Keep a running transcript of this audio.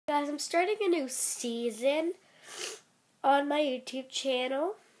Guys, I'm starting a new season on my YouTube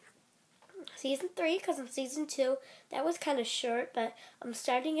channel. Season 3, because I'm season 2. That was kind of short, but I'm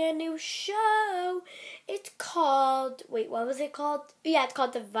starting a new show. It's called, wait, what was it called? Yeah, it's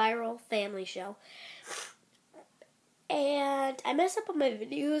called The Viral Family Show. And I mess up on my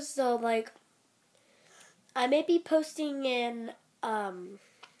videos, so like, I may be posting an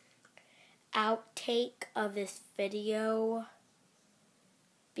outtake of this video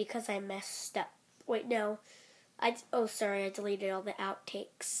because I messed up. Wait, no. Sorry, I deleted all the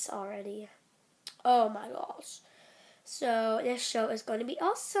outtakes already. Oh my gosh. So, this show is going to be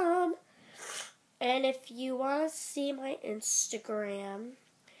awesome. And if you want to see my Instagram,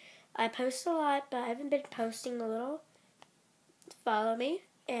 I post a lot, but I haven't been posting a little. Follow me.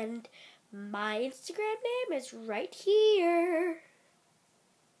 And my Instagram name is right here.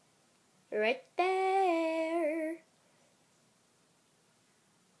 Right there.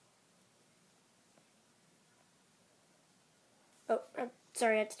 Oh, I'm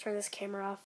sorry, I had to turn this camera off.